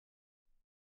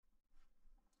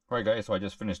Alright guys, so I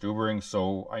just finished Ubering.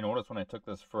 So I noticed when I took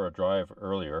this for a drive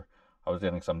earlier, I was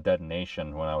getting some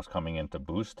detonation when I was coming into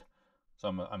boost. So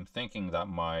I'm thinking that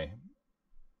my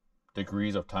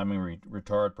degrees of timing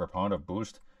retard per pound of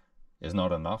boost is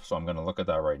not enough. So I'm going to look at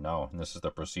that right now. And this is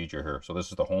the procedure here. So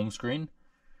this is the home screen.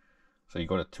 So you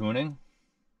go to tuning,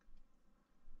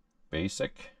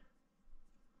 basic,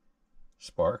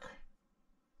 spark,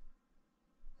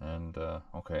 and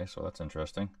okay, so that's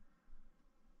interesting.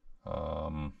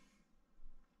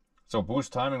 So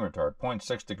boost timing retard,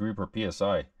 0.6 degree per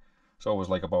PSI. So it was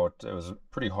like it was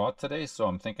pretty hot today, so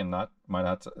I'm thinking that might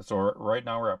have to, so right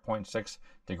now we're at 0.6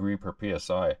 degree per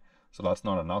PSI. So that's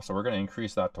not enough. So we're going to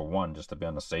increase that to 1 just to be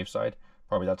on the safe side.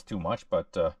 Probably that's too much, but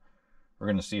we're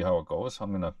going to see how it goes. I'm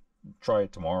going to try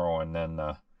it tomorrow and then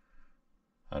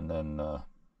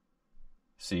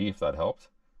see if that helped.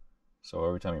 So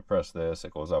every time you press this,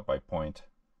 it goes up by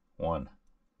 0.1.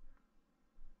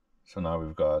 So now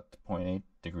we've got 0.8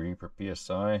 degree per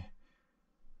PSI.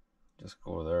 Just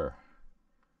go there,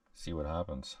 see what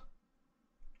happens.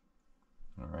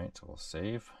 All right, so we'll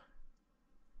save.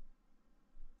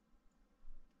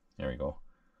 There we go.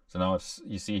 So now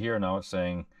you see here, now it's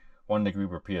saying 1 degree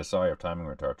per PSI of timing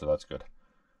retard, so that's good.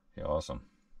 Okay, awesome.